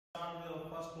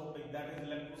that is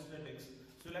electrostatics.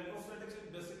 So electrostatics is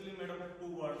basically made up of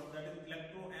two words, that is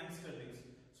electro and statics.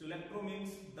 So electro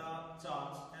means the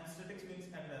charge and statics means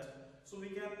at rest. So we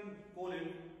can call it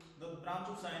the branch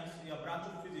of science, branch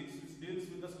of physics which deals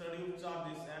with the study of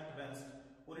charges at rest,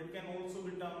 or it can also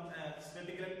be termed as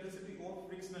static electricity or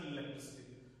frictional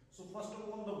electricity. So first of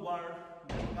all, the word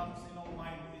that comes in our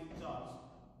mind is charge.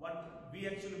 What we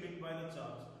actually mean by the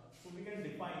charge. So we can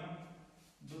define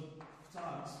the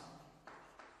charge.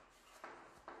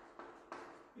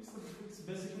 It's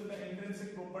basically the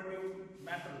intrinsic property of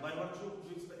matter by virtue of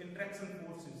which the interaction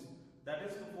forces, that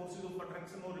is the forces of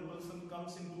attraction or repulsion,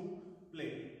 comes into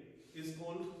play, is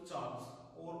called charge.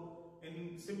 Or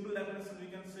in simple definition we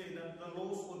can say that the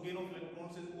loss or gain of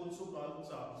electrons is also called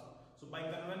charge. So by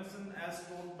convention, as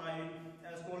told by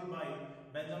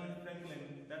Benjamin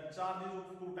Franklin, that charge is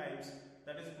of two types,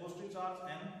 that is positive charge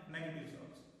and negative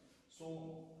charge. So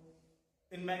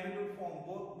in magnitude form,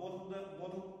 both of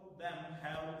them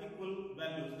have equal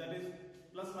values, that is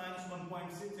plus minus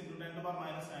 1.6 into 10 to the power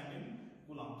minus 19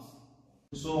 coulombs.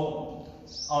 So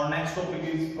our next topic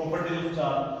is properties of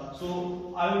charge.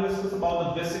 So I will discuss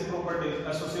about the basic properties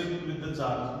associated with the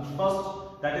charge. First,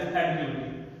 that is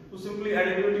additivity. So simply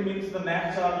additivity means the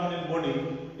net charge on a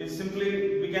body is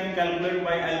simply we can calculate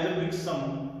by algebraic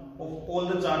sum of all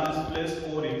the charges placed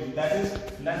over it. That is,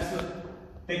 let's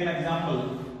take an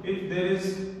example. If there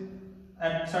is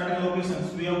at certain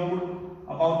locations we have put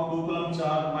about 2 coulomb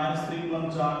charge, minus 3 coulomb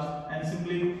charge, and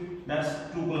simply that's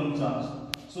 2 coulomb charge.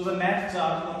 So the net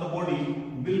charge on the body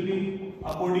will be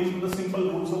according to the simple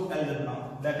rules of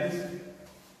algebra. That is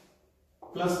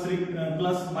plus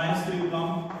minus 3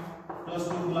 coulomb, plus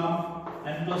 2 coulomb,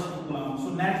 and plus 2 coulomb. So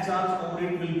net charge over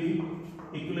it will be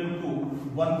equivalent to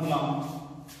 1 coulomb.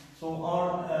 So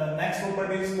our next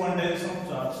property is quantization of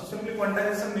charge. So simply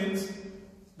quantization means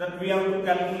that we have to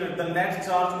calculate the net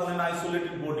charge on an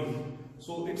isolated body.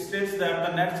 So it states that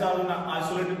the net charge on an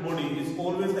isolated body is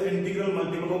always the integral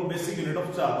multiple of basic unit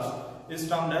of charge, is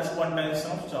termed as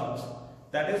quantization of charge.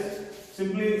 That is,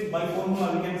 simply by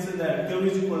formula we can say that Q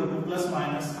is equal to plus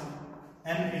minus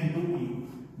n into E.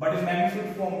 But in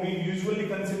magnitude form we usually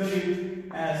consider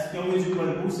it as Q is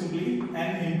equal to simply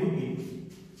n into E.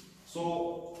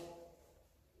 So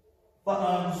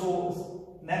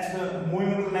next,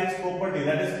 moving on to the next property,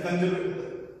 that is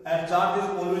charge is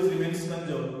always remains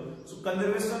conserved. So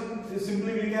conservation is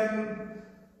simply we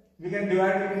can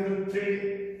divide it into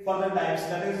three further types.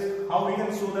 That is how we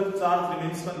can show that charge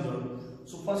remains conserved.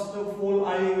 So first of all,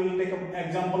 I will take an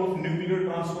example of nuclear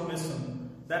transformation.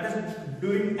 That is,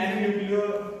 during any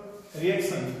nuclear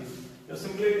reaction,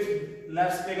 simply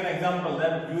let's take an example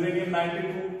that uranium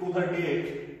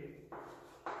 92-238,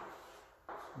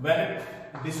 when it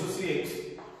dissociates,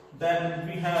 then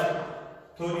we have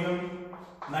thorium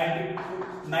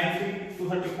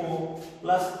 90-34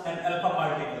 plus an alpha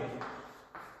particle.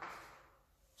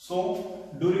 So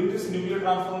during this nuclear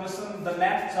transformation, the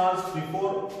net charge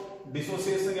before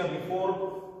dissociation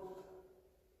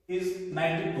is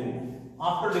 92.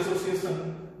 After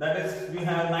dissociation, that is we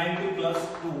have 90 plus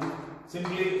 2.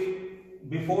 Simply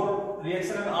before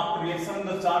reaction and after reaction,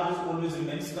 the charge always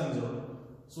remains conserved.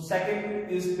 So second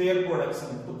is pair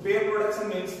production. So pair production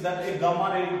means that a gamma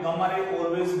ray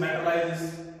always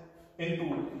materializes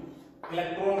into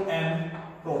electron and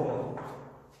proton.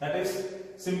 That is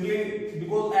simply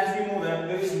because as we know that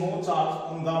there is no charge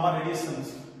on gamma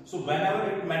radiations. So whenever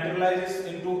it materializes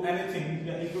into anything,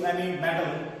 into any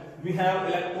metal, we have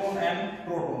electron and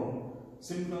proton.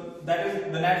 Simple. That is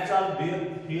the net charge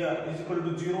here is equal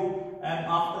to 0, and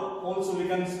after also we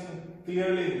can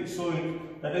clearly show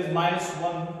it, that is minus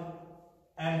 1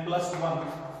 and plus 1,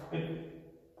 it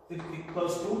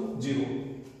equals to 0.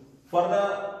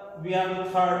 Further, we have the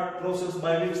third process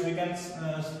by which we can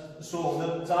show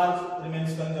the charge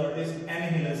remains conserved is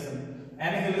annihilation.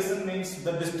 Annihilation means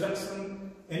the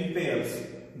destruction in pairs.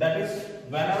 That is,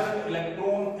 whenever an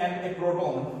electron and a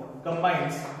proton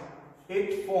combines,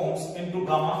 it forms into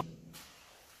gamma.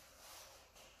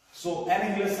 So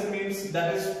annihilation means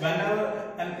that is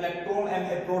whenever an electron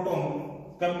and a proton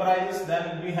comprises,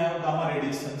 then we have gamma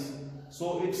radiations.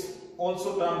 So it's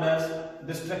also termed as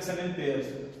destruction in pairs.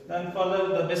 Then further,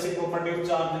 the basic property of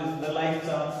charge is the like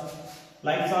charge.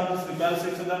 Like charges repels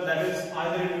each other, that is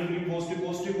either it will be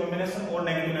positive combination or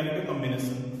negative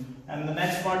combination. And the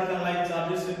next part is unlike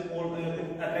charges, it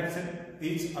attracts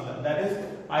each other. That is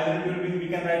either it will be, we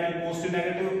can write it positive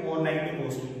negative or negative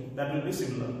positive. That will be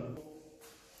similar.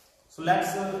 So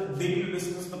let's deeply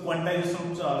discuss the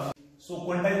quantization of charge. So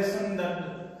quantization,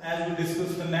 that as we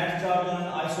discussed, the net charge on an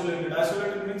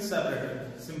isolated means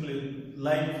separated. Simply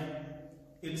like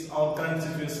it's our current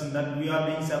situation that we are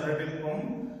being separated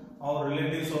from our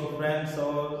relatives or friends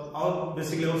or our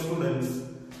basically our students.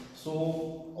 So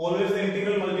always the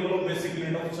integral multiple of basic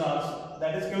unit of charge,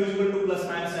 that is q is equal to plus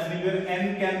minus n, where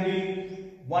n can be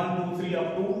 1, 2, 3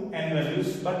 up to n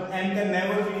values, but n can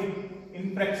never be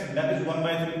in fraction, that is 1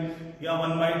 by 3, yeah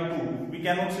 1 by 2. We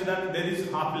cannot say that there is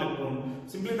half electron.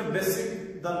 Simply the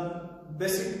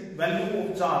basic value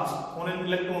of charge on an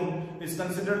electron is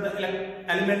considered the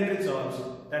elementary charge,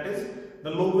 that is the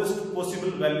lowest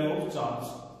possible value of charge.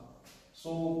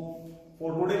 So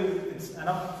for today it's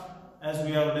enough as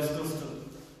we have discussed.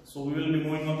 So we will be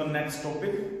moving on the next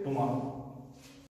topic tomorrow.